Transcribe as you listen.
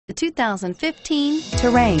The 2015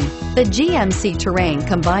 Terrain. The GMC Terrain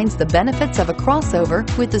combines the benefits of a crossover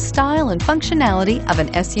with the style and functionality of an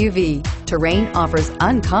SUV. Terrain offers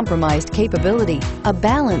uncompromised capability, a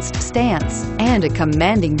balanced stance, and a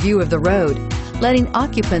commanding view of the road, letting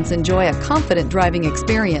occupants enjoy a confident driving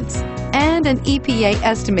experience. And an EPA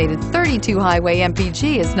estimated 32 highway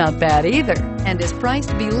MPG is not bad either, and is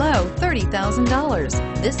priced below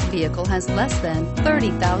 $30,000. This vehicle has less than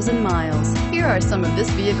 30,000 miles. Here are some of this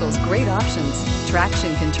vehicle's great options: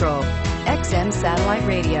 traction control, XM satellite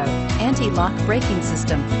radio, anti-lock braking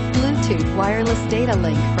system, Bluetooth wireless data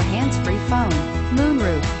link for hands-free phone,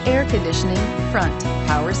 moonroof, air conditioning, front,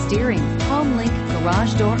 power steering, home link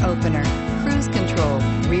garage door opener, cruise control,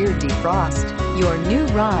 rear defrost. Your new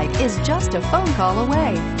ride is just a phone call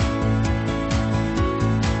away.